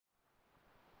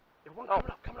Come on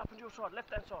up on your side,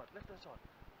 left hand side.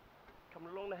 Coming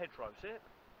along the hedgerow, see it?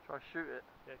 Try to shoot it.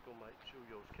 Yeah, go on mate, shoot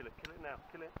yours. Kill it now,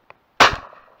 kill it.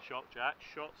 Shot, Jack,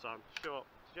 shot son, shot.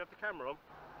 Did you have the camera on?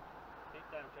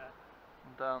 Keep down, Jack.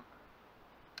 I'm down.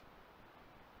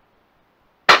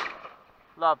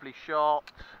 Lovely shot.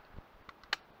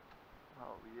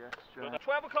 Oh yes, Jack.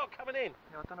 12 o'clock coming in.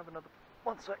 Yeah, I don't have another.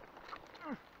 1 sec.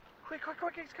 Quick,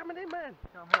 he's coming in, man.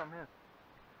 Yeah, I'm here.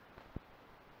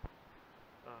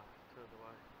 Ah, turned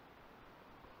away.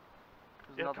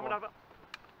 There's Yeah, another coming one. over.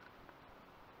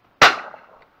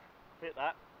 Hit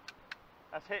that.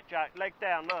 That's hit, Jack. Leg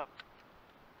down, look.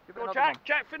 Go on, Jack. One.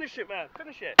 Jack, finish it, man.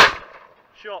 Finish it.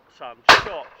 Shot, son.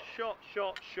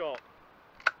 Shot.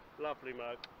 Lovely,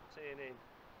 mate. Seeing in.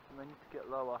 And they need to get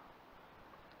lower.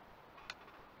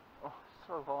 Oh,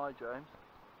 so high, James.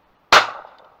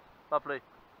 Lovely.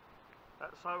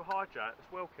 That's so high, Jack.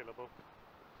 It's well killable.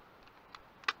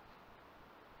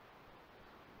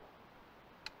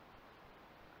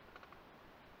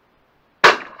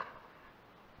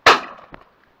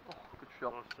 Good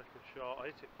shot. Nice second shot. I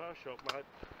hit it first shot, mate.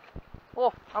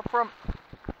 Oh, up front.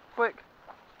 Quick.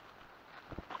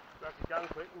 Grab your gun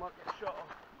quick, you might get shot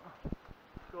off.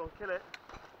 Go on, kill it.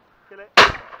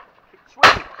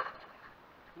 Swing!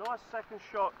 Nice second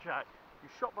shot, Jack. You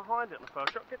shot behind it on the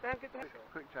first shot. Get down.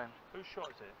 Quick, James. Whose shot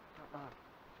is it? I don't know.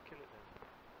 Just kill it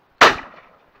then.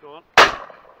 Go on.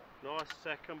 Nice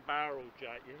second barrel,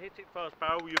 Jack. You hit it first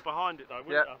barrel, you're behind it though,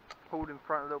 wouldn't you? Pulled in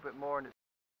front a little bit more and it's...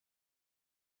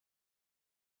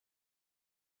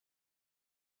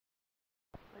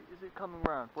 Is it coming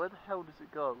round? Where the hell does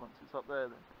it go once it's up there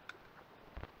then?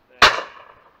 There.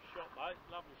 Shot, mate.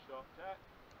 Lovely shot, Jack.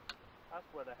 That's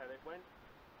where the hell it went.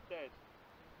 Dead.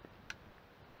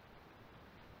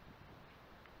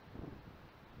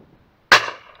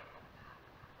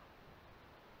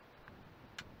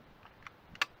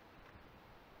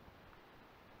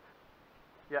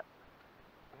 Yep.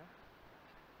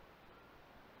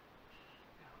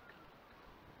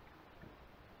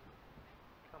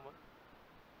 Come on.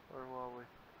 Where are we?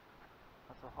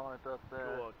 That's a high dot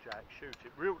there. Go on, Jack. Shoot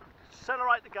it.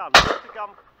 Accelerate the gun. Shoot the gun.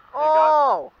 There you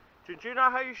go. Do you know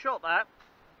how you shot that?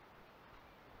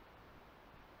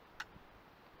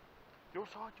 Your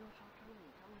side. Come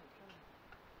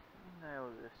in. Nail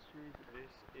this, Jesus.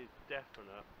 This is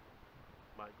definite.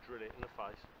 Mate, drill it in the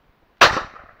face.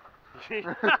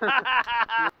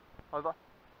 Over.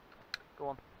 Go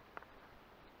on.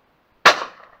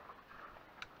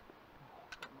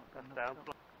 Down.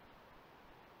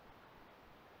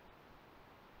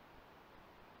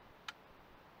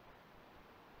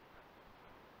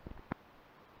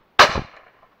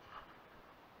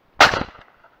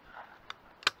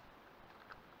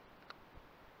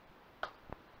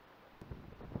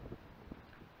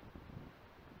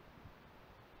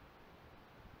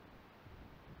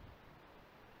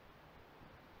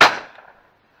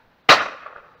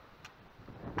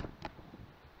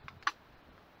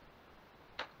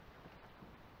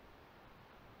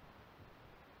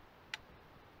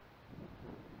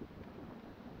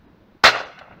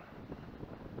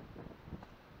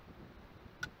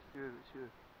 It's you.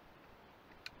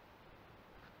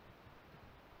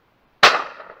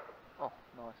 Oh,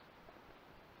 nice.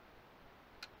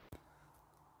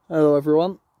 Hello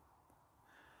everyone.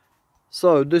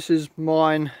 So this is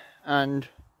mine and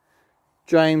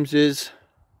James's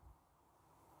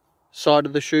side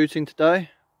of the shooting today.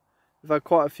 We've had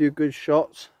quite a few good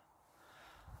shots.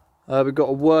 We've got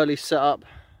a whirly set up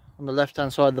on the left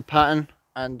hand side of the pattern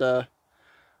and a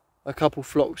couple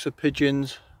flocks of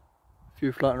pigeons.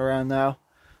 Few floating around now,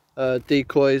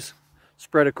 decoys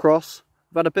spread across.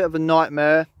 We've had a bit of a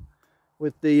nightmare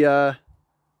with the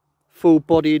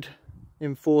full-bodied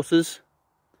enforcers.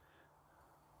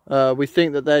 We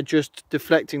think that they're just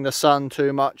deflecting the sun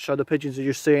too much, so the pigeons are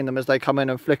just seeing them as they come in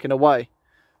and flicking away.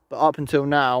 But up until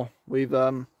now, we've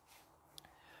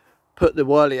put the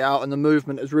whirly out and the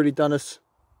movement has really done us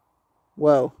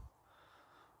well.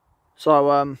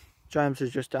 So James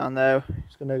is just down there.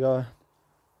 He's going to go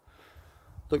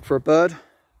look for a bird,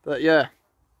 but yeah,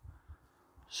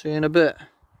 see you in a bit.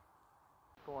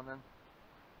 Go on then.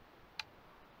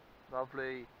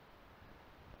 Lovely.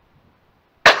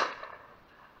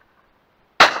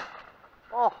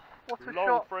 Oh, what a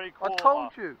shot! I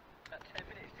told you. About 10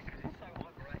 minutes because it's so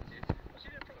hyperactive. I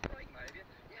should have put a break, maybe.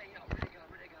 Yeah,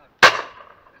 ready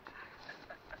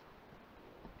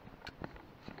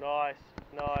go.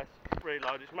 Nice.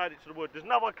 Reload. It's made it to the wood. There's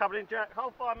another one coming in, Jack.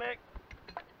 Hold fire, Mick.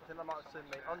 I think they might have seen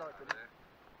me. Oh no, it didn't.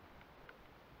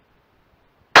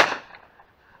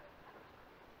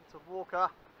 It's a walker.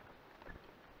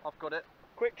 I've got it.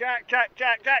 Quick, Jack.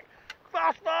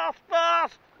 Fast, fast,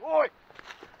 fast! Oi!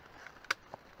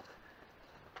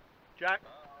 Jack.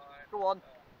 Go on.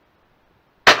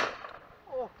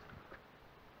 Oh.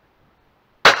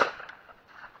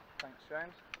 Thanks,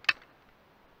 James.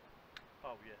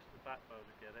 Oh yes, the backbone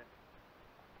will get it.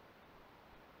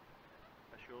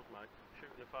 That's yours, mate.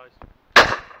 Shoot in the face.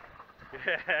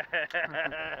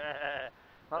 Yeah.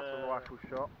 That's a rifle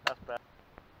shot. That's bad.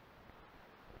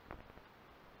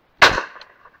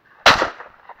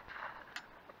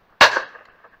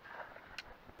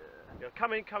 Yeah,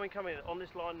 come in. On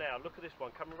this line now. Look at this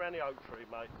one. Coming around the oak tree,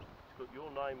 mate. It's got your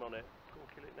name on it. Go on,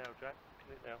 kill it now, Jack.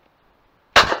 Kill it now.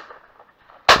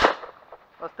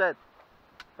 That's dead.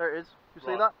 There it is. You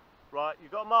see Right. that? Right, you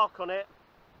got a mark on it.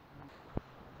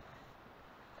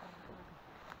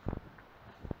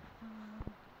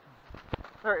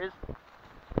 There it is.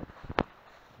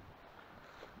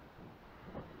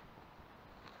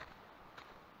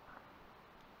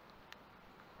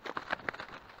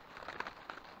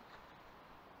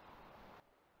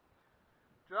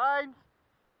 James,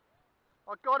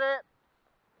 I got it.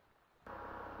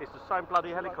 It's the same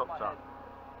bloody helicopter.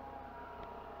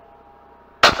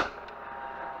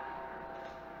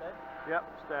 Yep,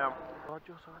 it's down. Right,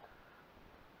 your side.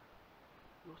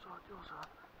 Your side, your side.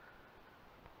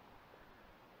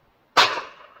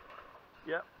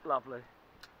 Yep, lovely.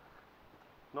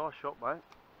 Nice shot, mate.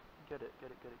 Get it.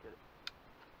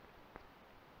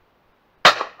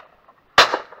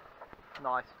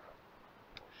 Nice.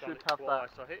 Should have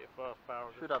twice. that. I hit it first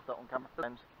barrel. Should have that on camera.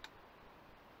 James.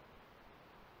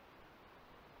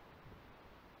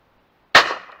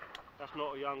 That's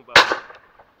not a young bird.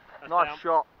 That's Nice down.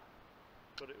 shot.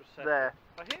 But it was second. There.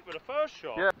 I hit with the first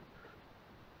shot. Yeah.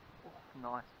 Oh,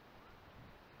 nice.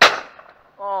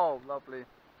 Oh, lovely.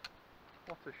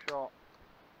 What a shot.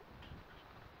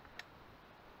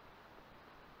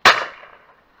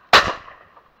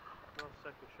 Nice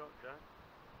second shot, Jack.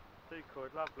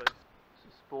 Decoyed, lovely. This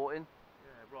is sporting.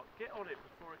 Yeah, right. Get on it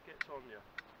before it gets on you.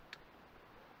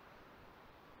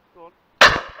 Go on.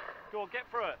 Go on, get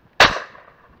through it.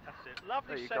 That's it.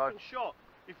 Lovely second shot.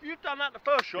 If you'd done that the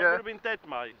first shot, it would have been dead,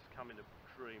 mate. It's coming to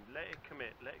cream. Let it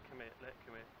commit.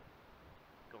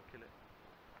 Go on, kill it.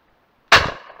 There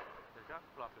you go.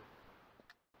 Lovely.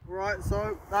 Right,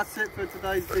 so that's it for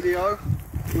today's video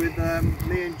with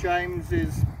me and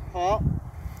James's part.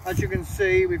 As you can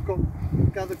see, we've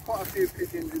gathered quite a few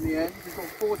pigeons in the end. We've got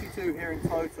 42 here in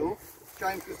total.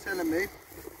 James was telling me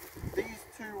these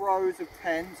 2 rows of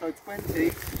 10, so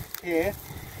 20 here,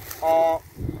 are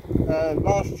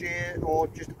last year or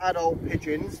just adult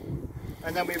pigeons,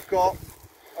 and then we've got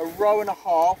a row and a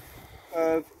half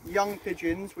of young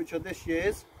pigeons which are this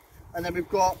year's, and then we've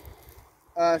got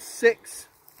 6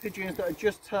 pigeons that are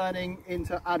just turning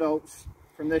into adults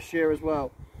from this year as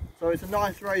well. So it's a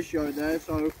nice ratio there.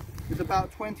 So it's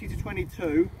about 20 to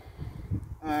 22,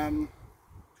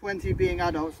 20 being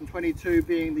adults and 22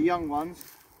 being the young ones.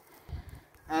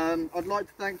 I'd like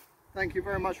to thank you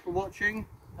very much for watching.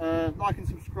 Like and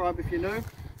subscribe if you're new.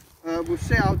 We'll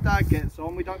see how Dad gets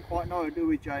on. We don't quite know, do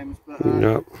we, James? But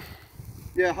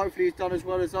yeah, hopefully he's done as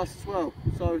well as us as well.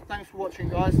 So thanks for watching,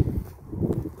 guys.